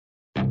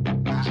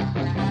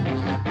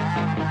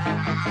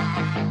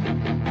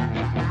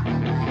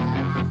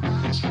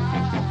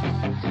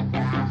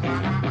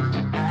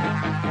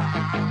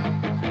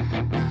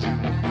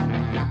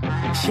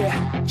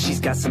Yeah, she's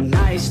got some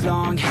nice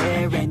long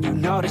hair, and you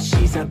know that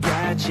she's a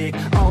bad chick.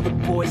 All the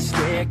boys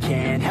stare,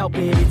 can't help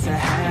it, it's a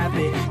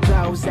habit.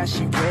 Clothes that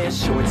she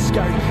wears, short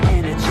skirt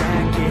and a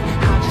jacket.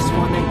 I just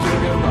wanna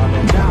get her all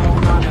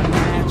alone on a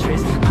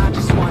mattress. I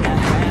just wanna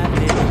have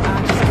it,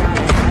 I just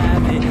gotta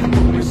have it.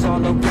 Rumors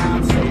all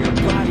around say her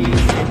body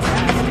is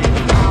fantastic.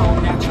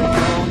 All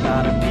natural,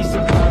 not a piece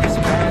of her is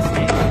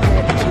plastic.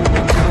 Head to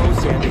the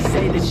toes, yeah, they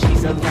say that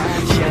she's a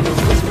latch. Yeah, the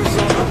whispers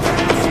all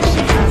around say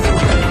she has a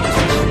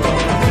reputation.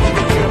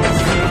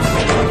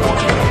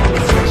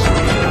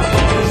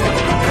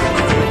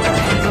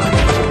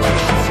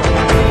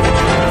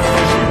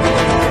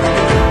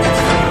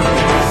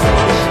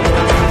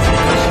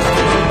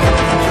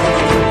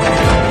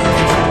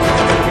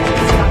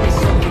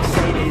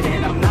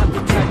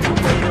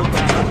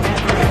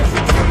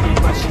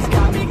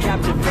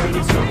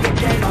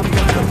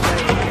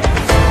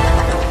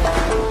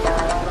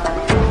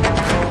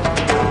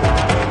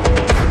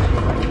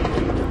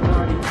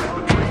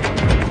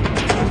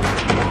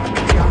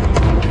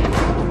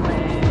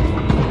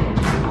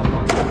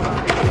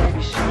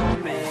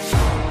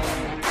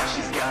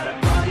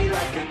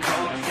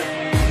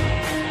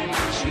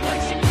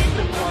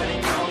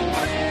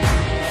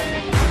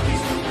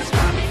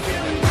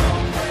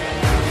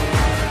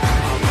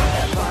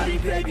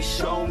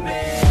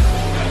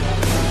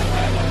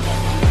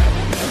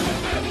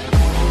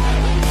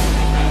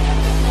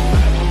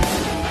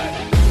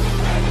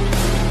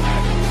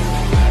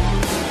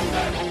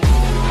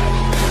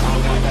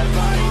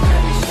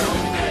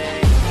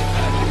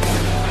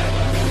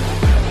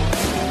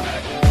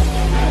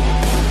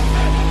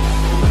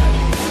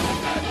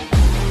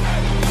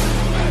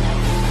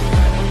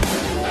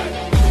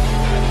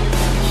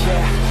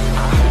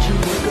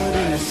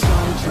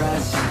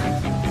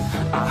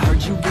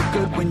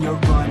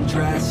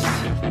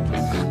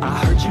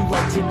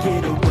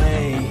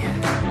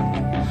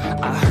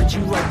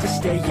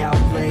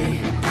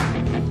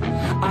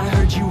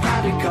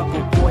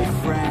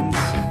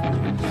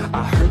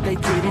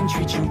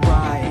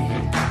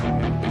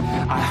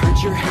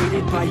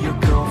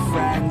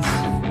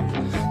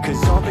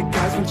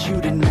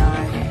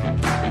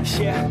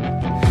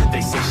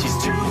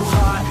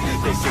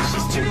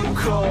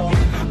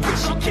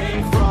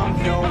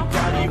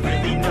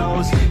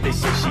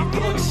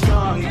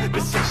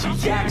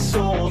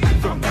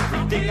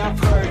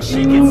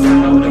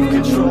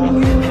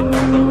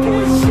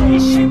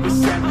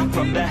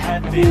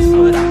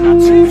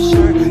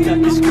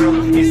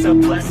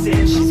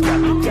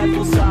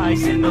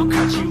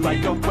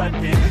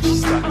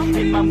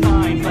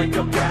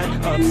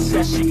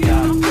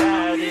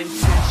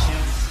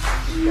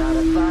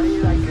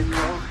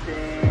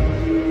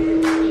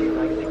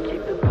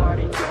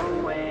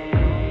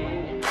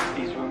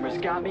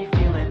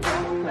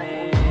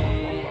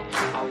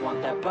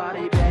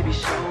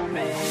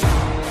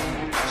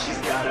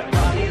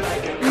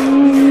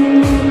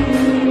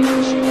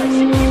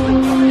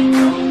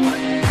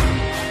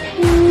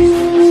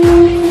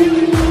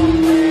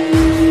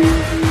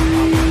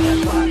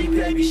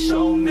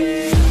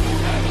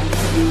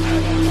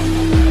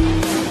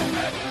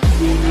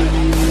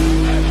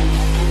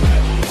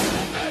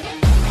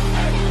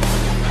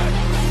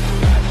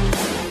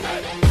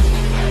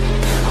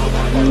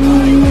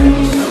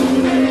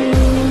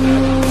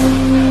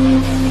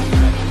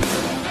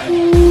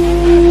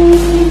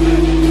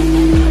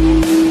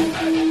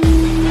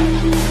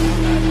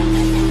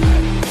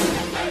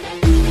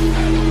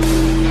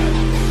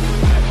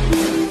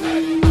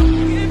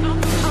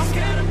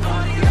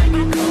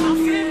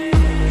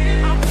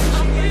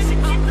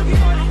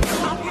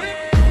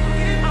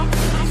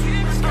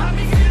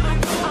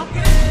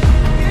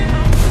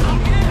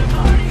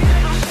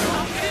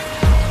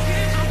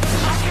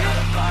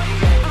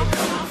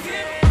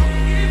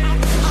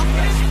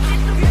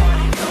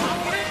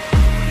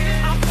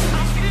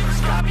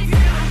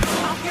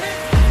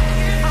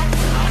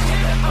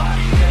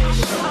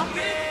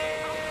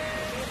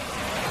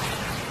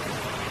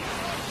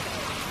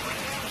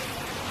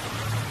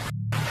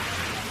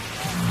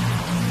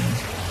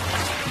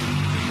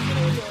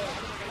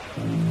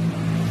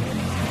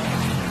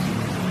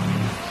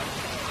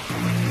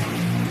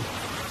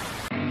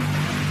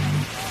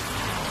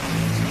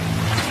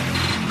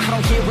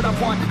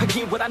 I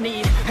get what I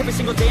need. Every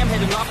single day I'm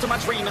heading off to my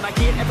dream, and I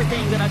get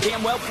everything that I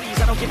damn well please.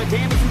 I don't give a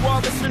damn if you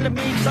all listening to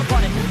me, cause I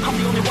run it. I'm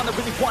the only one that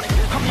really want it.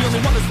 I'm the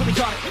only one that's really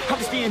on it. I'm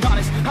just being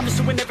honest. I'm just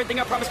doing everything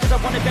I promise, cause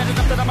I want it bad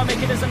enough that I'ma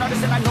make it as an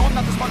artist. And I know I'm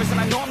not the smartest, and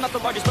I know I'm not the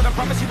largest, but I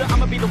promise you that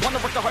I'ma be the one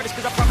that work the hardest,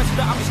 cause I promise you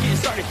that I'm just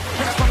getting started.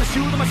 And I promise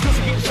you that my skills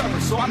are getting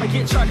sharper, so I'ma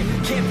get charted.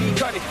 Can't be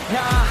guarded.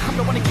 Nah, I'm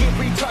the one to get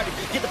retarded.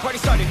 Get the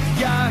party started.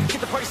 Yeah, get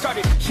the party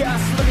started. Yeah,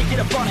 so let me get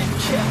up on it.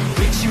 Yeah,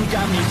 bitch, you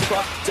got me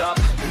fucked up.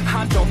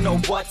 I don't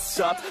know what's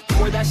up.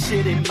 Pour that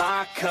shit in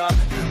my cup.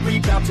 We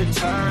bout to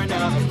turn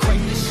up.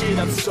 Crank this shit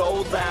up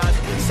so loud.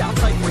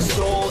 Sounds like we're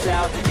sold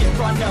out in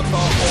front of a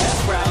whole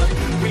crowd.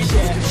 We lose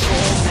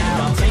control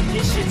now. Don't take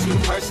this shit too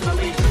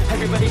personally.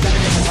 Everybody better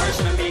make a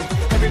version of me.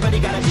 Everybody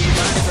gotta be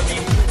learning from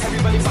me.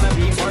 Everybody wanna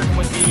be working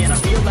with me, and I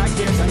feel like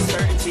there's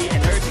uncertainty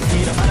and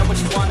urgency. No matter what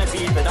you wanna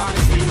be, but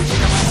honestly, what you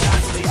know I'm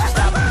not, please just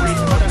stop and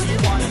breathe. Whatever you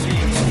wanna be.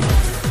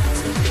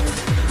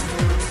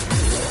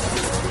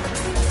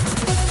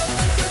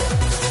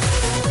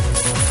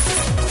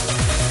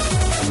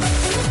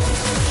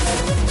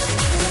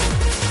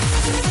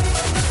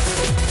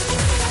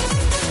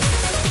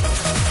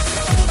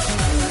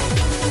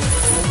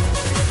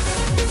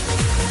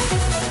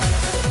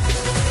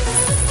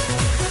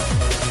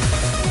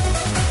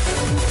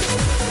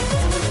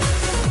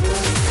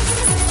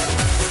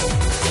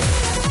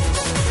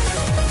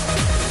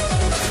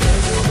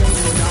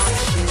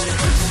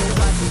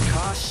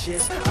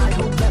 I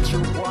hope that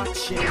you're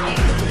watching.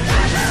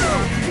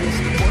 This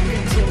work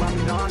until I'm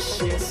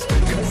nauseous,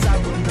 cause I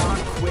will not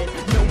quit.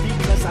 No,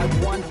 because I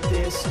want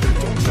this.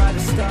 Don't try to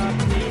stop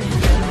me.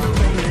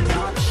 Never ain't an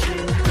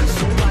option,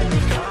 so I be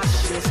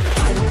cautious.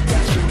 I hope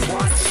that you're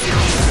watching.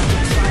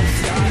 Don't try to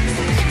stop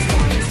this.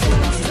 Work until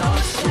I'm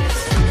nauseous,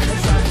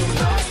 cause I will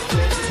not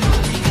quit. No,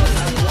 because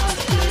I want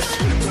this.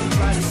 Don't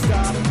try to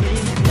stop me.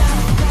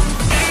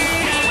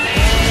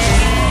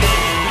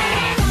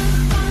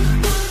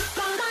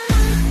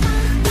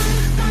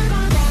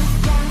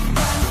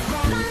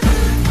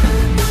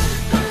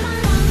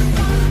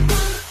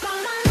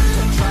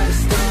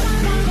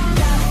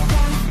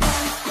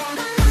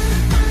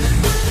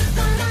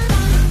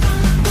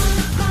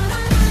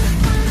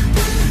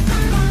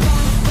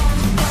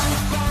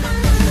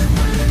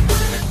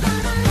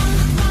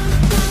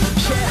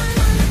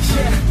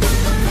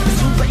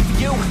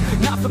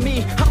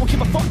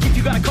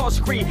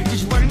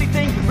 Did you learn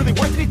anything? Really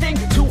worth anything?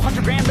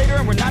 200 grand later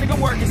and we're not even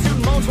working.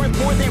 Student loans worth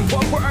more than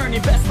what we're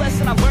earning. Best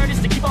lesson I learned is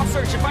to keep on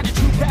searching. Find your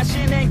true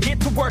passion and get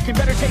to work. And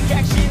better take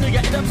action or you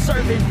end up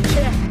serving.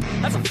 Yeah,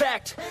 that's a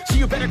fact. So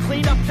you better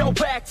clean up your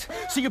act.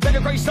 So you better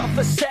grab yourself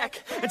a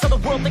sack and tell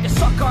the world they can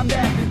suck on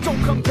that.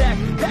 Don't come back,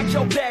 pack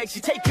your bags.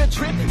 You take a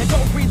trip and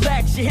don't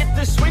relax. You hit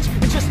the switch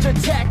and just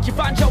attack. You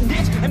find your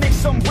niche and make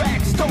some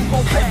racks. Don't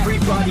hold back.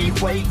 Everybody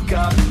wake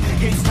up,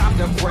 it's time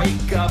to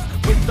break up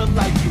with the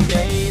life you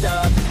made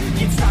up.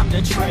 It's time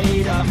to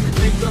trade up,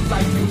 live the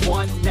life you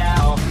want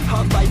now,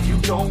 a life you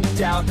don't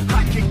doubt.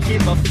 I could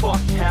give a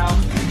fuck how,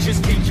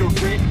 just figure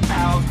it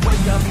out.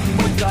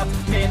 Wake up,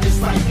 man,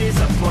 this life is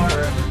a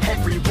blur.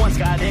 Everyone's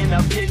got an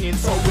opinion,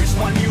 so which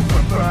one you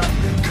prefer?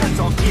 Cause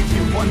I'll give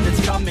you one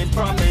that's coming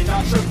from an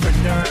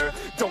entrepreneur.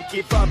 Don't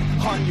give up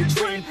on your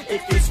dream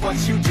if it's what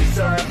you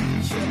deserve.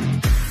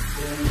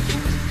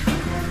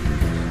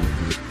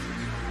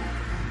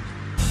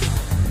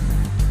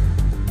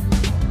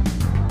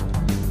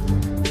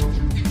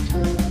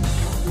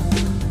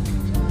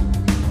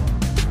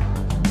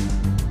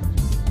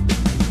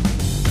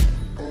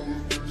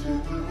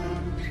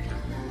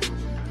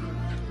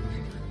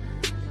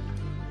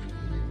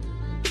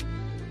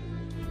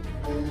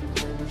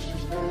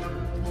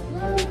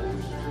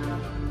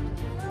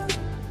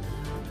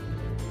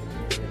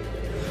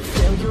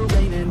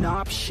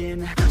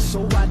 Option,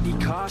 so I'd be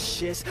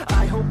cautious.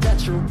 I hope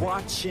that you're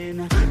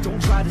watching.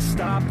 Don't try to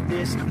stop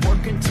this.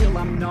 Work until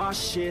I'm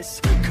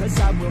nauseous, cause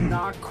I will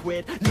not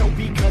quit. No,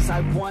 because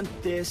I want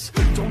this.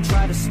 Don't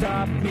try to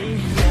stop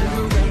me.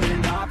 Never ain't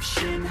an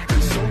option,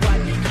 so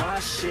I'd be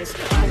cautious.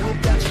 I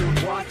hope that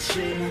you're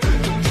watching.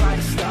 Don't try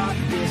to stop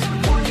this.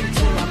 Work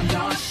until I'm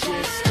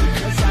nauseous,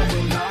 cause I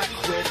will not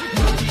quit.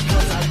 No,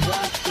 because I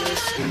want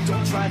this.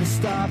 Don't try to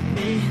stop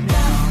me now.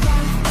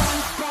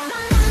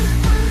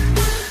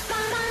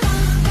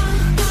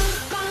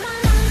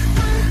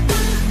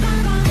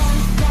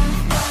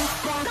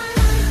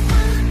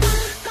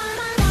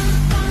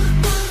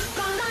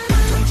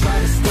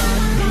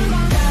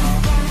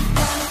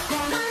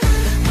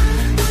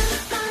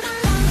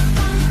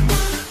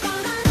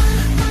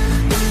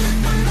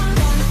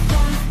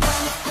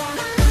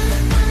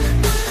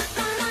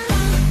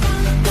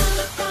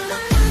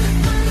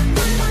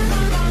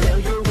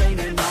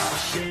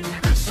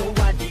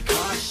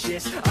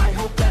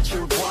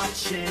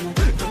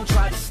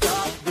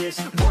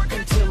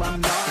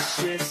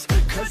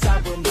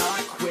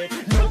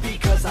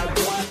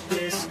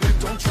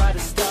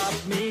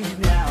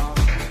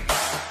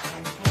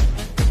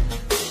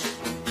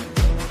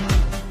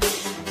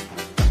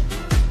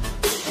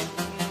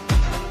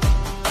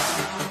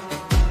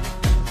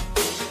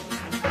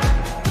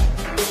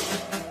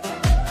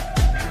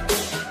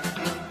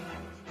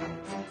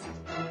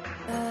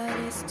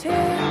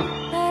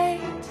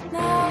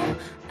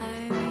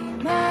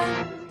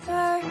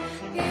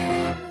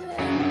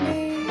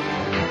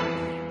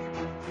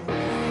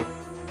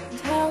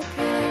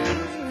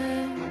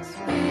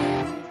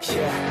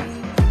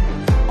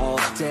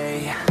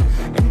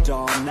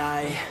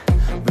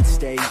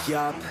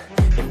 Up,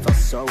 it felt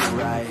so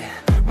right.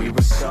 We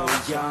were so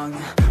young,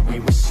 we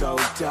were so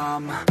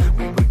dumb.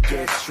 We would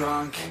get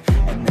drunk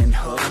and then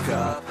hook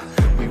up.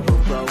 We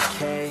were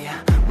okay,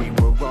 we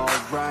were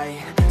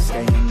alright.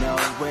 Staying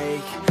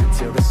awake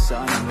till the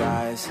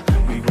sunrise.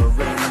 We were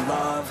in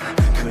love,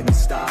 couldn't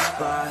stop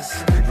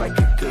us like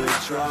a good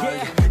drug,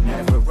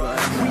 never run.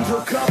 We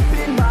hook up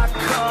in my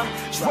car,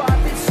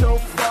 driving so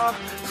far,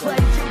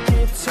 playing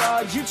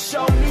guitar. You'd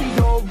show me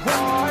your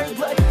art,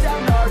 let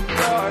down our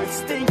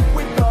guards, think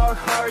with our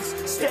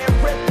hearts, stare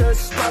at the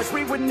stars.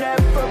 We were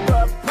never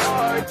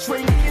apart,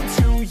 drinking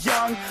too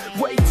young,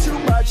 way too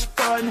much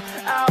fun,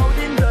 out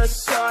in the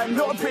sun,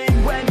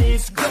 hoping when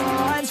it's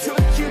gone.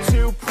 Took you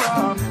to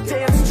prom,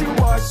 dance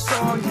to our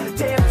song,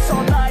 dance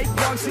all night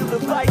long till the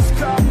lights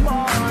come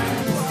on.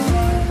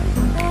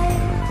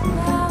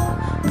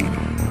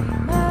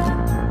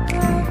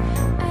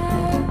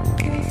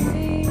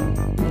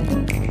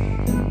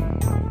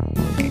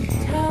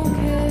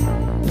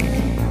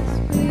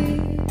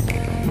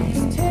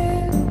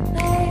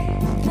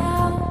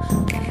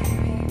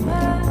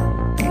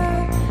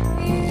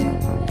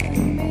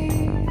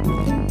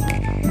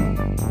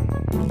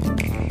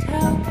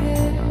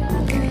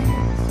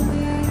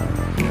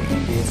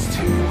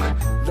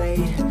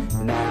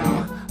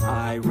 Now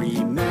I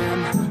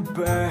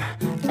remember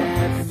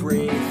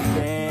everything,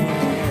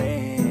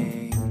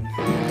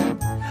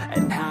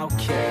 and how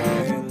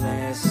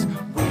careless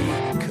we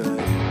could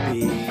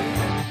be,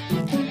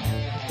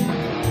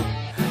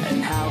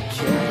 and how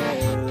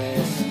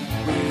careless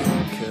we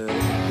could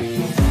be,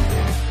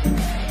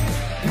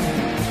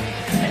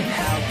 and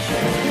how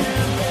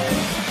careless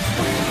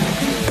we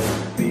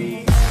could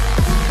be.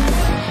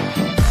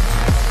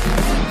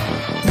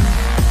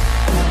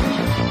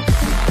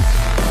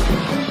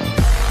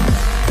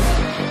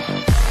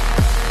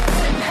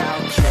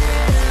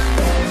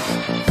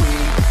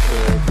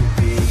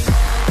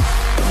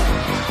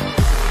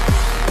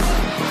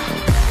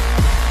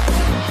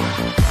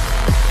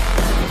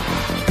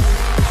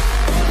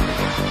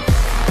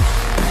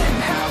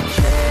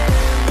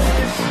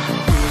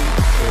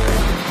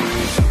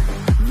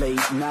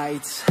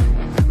 Nights,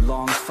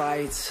 long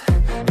fights,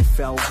 it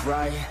felt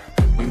right,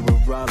 we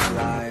were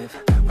alive.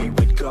 We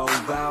would go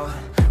out,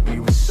 we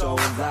were so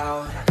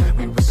loud,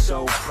 we were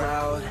so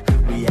proud,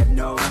 we had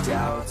no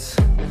doubts.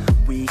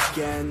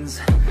 Weekends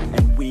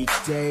and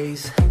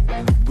weekdays,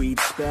 we'd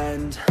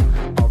spend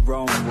our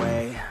own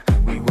way.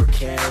 We were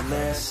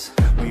careless,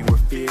 we were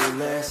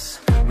fearless,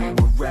 we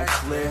were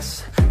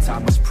reckless,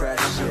 time was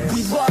precious.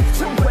 We loved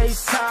to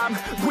waste time,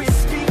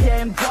 whiskey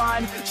and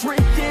wine,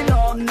 drinking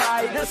all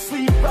night,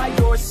 asleep by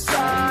your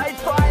side.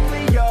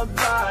 Finally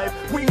alive,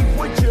 we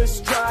would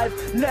just drive,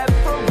 never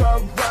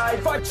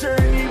arrive. Our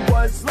journey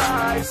was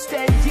live,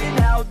 staying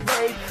out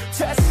late,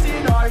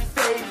 testing our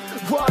fate,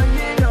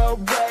 running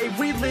away.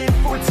 We live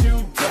for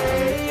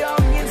today,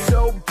 young and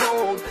so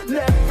bold,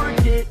 never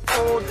get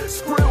old.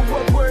 Screw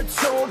what we're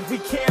told, we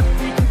can't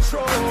be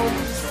controlled.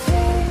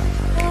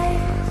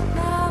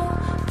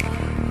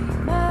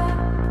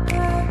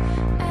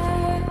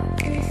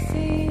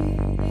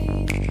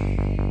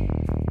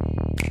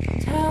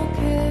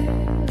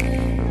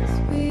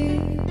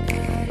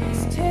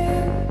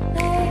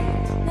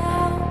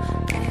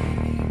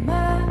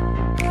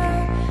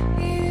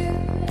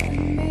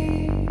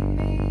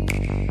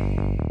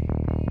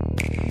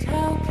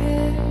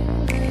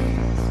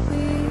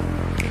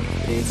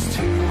 It's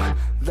too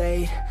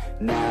late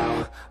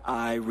now,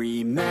 I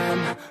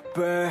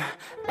remember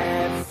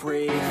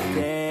everything,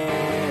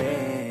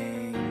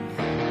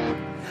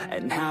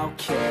 and how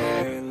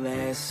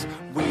careless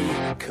we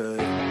could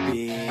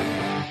be,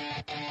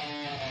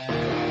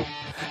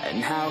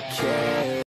 and how careless